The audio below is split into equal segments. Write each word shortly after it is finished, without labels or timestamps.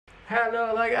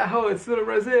Hello, like oh, it's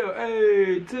Guigbrazil.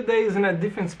 Hey, today is in a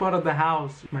different spot of the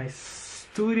house. My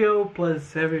studio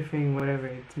plus everything, whatever.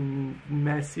 It's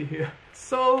messy here.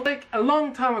 So, like a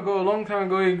long time ago,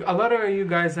 a lot of you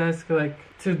guys ask like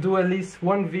to do at least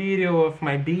one video of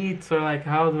my beats or like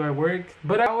how do I work.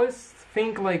 But I always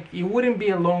think like it wouldn't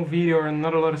be a long video or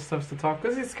not a lot of stuff to talk,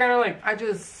 because it's kind of like I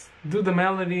just do the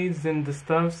melodies and the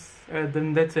stuffs.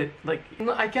 Then that's it. Like,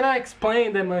 I cannot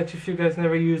explain that much if you guys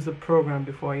never used the program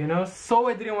before, you know? So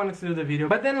I didn't want to do the video.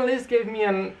 But then Liz gave me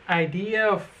an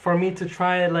idea for me to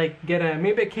try like get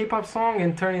maybe a K-pop song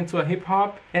and turn into a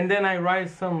hip-hop, and then I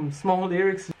write some small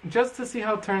lyrics just to see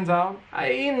how it turns out.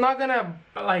 I'm not gonna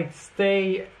like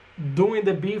stay doing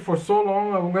the beat for so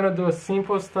long. I'm gonna do a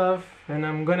simple stuff, and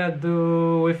I'm gonna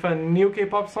do with a new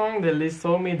K-pop song that Liz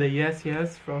told me, the Yes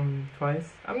Yes from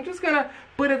Twice. I'm just gonna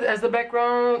put it as the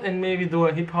background and maybe do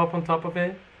a hip-hop on top of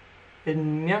it.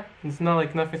 And yeah, it's not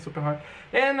like nothing super hard.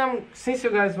 And since you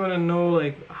guys wanna know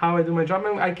like how I do my job,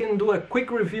 I can do a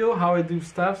quick review how I do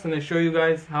stuff, and I show you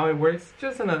guys how it works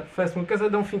just in a fast one, because I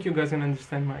don't think you guys can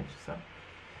understand much, so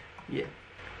yeah.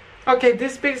 Okay,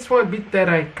 this beat is one beat that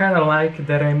I kind of like,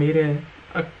 that I made it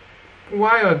a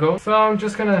while ago. So I'm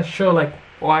just gonna show like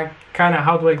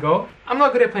how do I go. I'm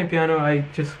not good at playing piano, I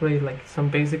just play like some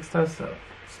basic stuff, so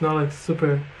it's not like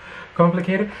super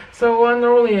complicated. So what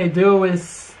normally I do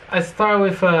is I start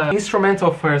with an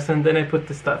instrumental first, and then I put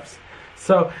the stuffs.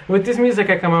 So with this music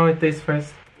I come out with this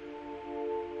first.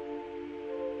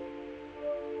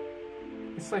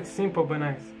 It's like simple but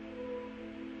nice.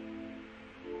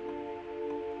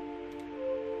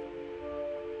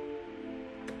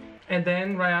 And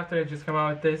then right after I just come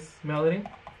out with this melody.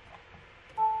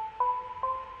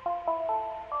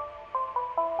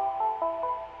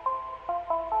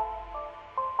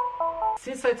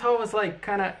 Since I thought it was like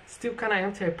still kinda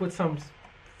empty, I put some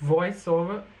voice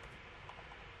over.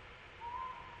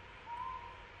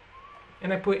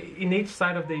 And I put in each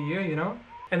side of the ear, you know?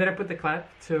 And then I put the clap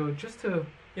just to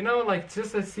you know, like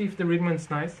just to see if the rhythm is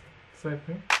nice. So I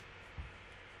put.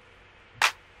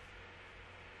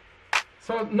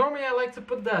 So normally I like to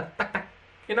put the tak tak,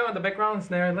 you know, in the background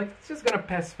snare. Like it's just gonna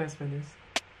pass fast with this.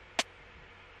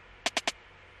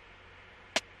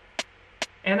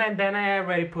 And then I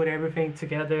already put everything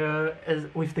together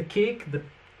with the kick,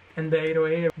 and the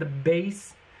 808, the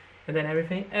bass, and then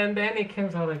everything, and then it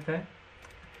comes out like that.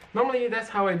 Normally that's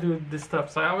how I do this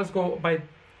stuff. So I always go by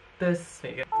this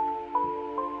thing.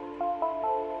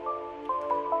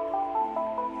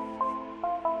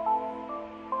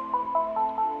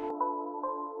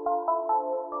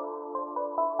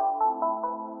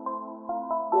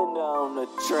 On the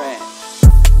track.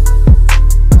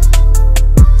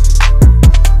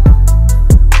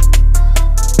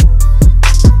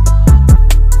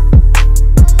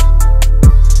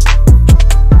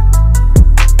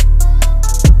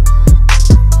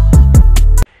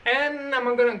 And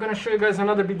I'm gonna show you guys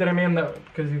another beat that I made now,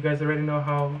 because you guys already know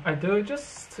how I do it,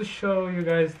 just to show you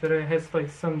guys that it has like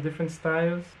some different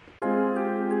styles.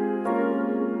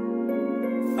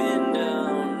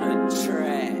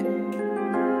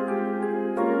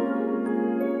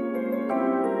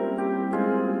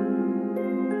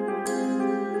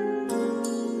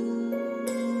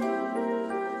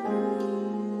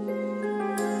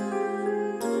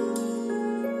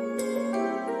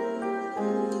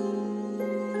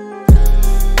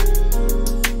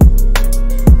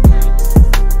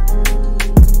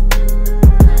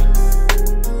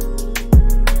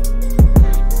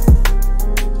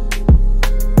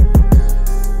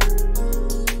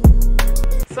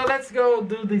 Let's go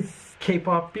do this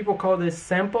K-pop. People call this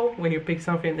sample, when you pick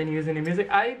something and then use it in music.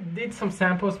 I did some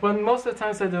samples, but most of the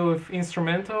times I do with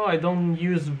instrumental. I don't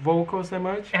use vocals that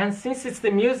much. And since it's the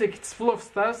music, it's full of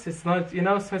stuff. It's not, you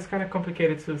know, so it's kind of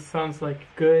complicated to sound like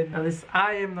good. At least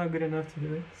I am not good enough to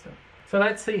do it. So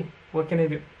let's see, what can I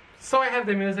do? So I have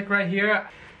the music right here.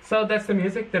 So that's the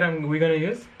music that we're gonna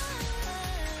use.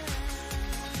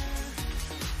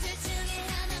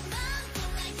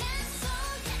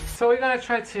 So we're gonna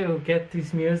try to get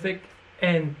this music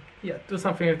and yeah, do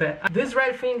something with that. This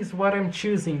right thing is what I'm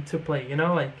choosing to play, you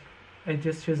know, like I'm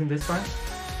just choosing this one,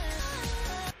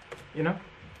 you know.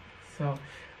 So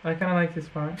I kind of like this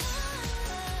part.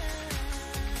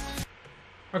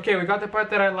 Okay, we got the part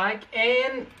that I like,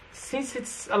 and since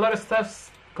it's a lot of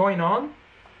stuff going on,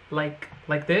 like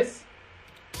this,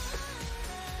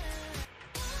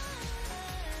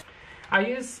 I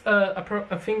use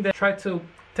a thing that tried to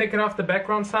take it off the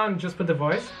background sound and just put the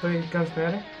voice, so it becomes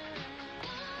better.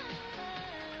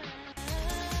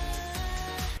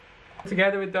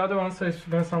 Together with the other one, so it's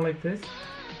gonna sound like this.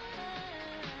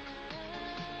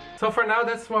 So for now,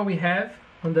 that's what we have.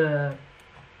 on the,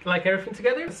 like everything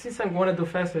together. Since I'm going to do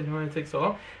faster, I don't want to take so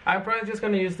long. I'm probably just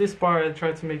going to use this part and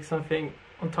try to make something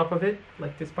on top of it,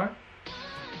 like this part.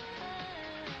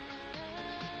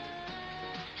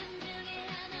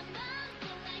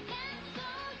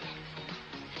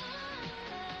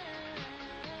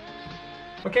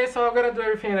 Okay, so I'm gonna do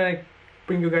everything and I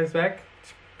bring you guys back.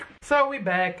 So we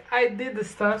back. I did the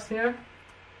stuffs here.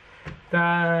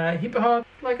 The hip hop,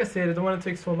 like I said, I don't want to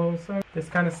take so long, so this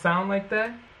kind of sound like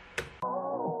that.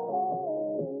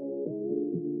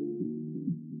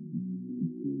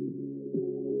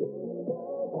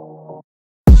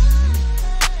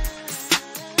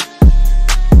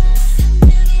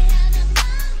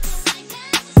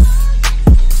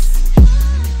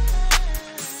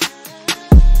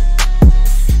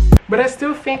 But I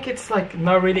still think it's like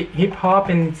not really hip hop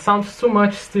and it sounds too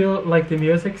much still like the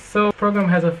music. So the program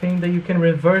has a thing that you can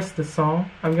reverse the song.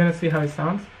 I'm gonna see how it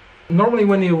sounds. Normally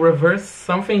when you reverse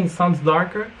something, it sounds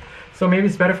darker. So maybe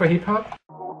it's better for hip hop.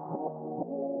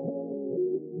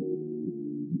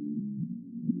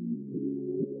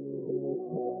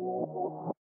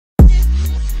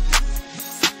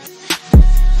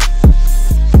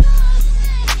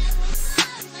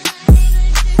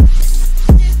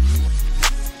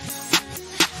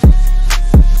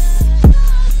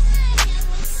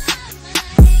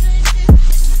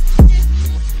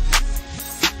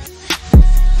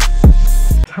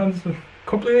 Sounds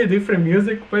completely different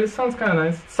music, but it sounds kind of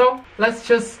nice. So let's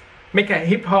just make a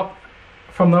hip hop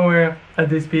from nowhere at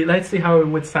this beat. Let's see how it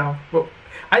would sound. Well,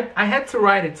 I had to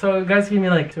write it, so guys, give me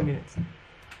like 2 minutes.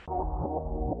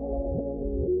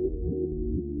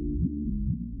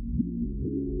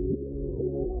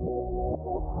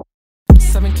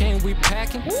 We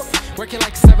packing, working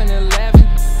like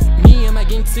 7-Eleven. Me and my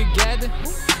gang together.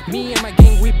 Me and my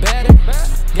gang, we better.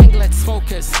 Gang, let's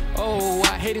focus. Oh,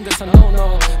 I hating this, no.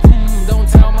 Don't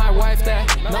tell my wife that,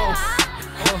 no.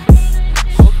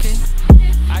 Oh, okay,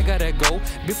 I gotta go.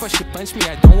 Before she punch me,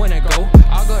 I don't wanna go.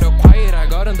 I got her quiet, I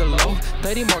got on the low.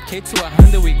 30 more K to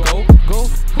 100, we go.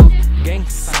 Gang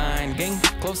sign, gang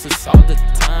closest all the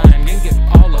time. Gang get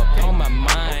all up on my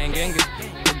mind. Gang okay.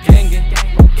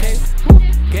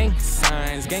 Gang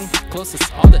signs, gang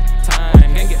closest all the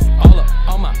time. Gang get all up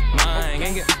on my mind.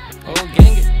 Gang get, oh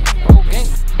gang.